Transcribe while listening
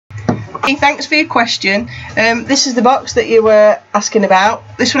Hey, thanks for your question. This is the box that you were asking about.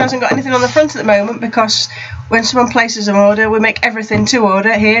 This one hasn't got anything on the front at the moment because when someone places an order, we make everything to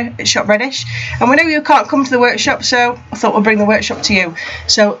order here at Shop Reddish. And we know you can't come to the workshop, so I thought we'll bring the workshop to you.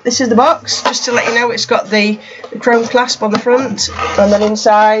 So this is the box, just to let you know it's got the chrome clasp on the front, and then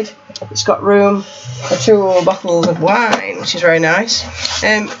inside it's got room for 2 bottles of wine, which is very nice.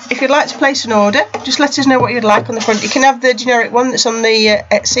 If you'd like to place an order, just let us know what you'd like on the front. You can have the generic one that's on the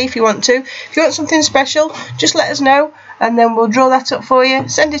Etsy if you want to. If you want something special, just let us know, and then we'll draw that up for you,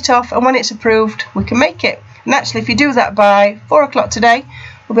 send it off, and when it's approved, we can make it. And actually, if you do that by 4 o'clock today,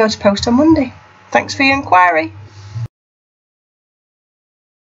 we'll be able to post on Monday. Thanks for your inquiry.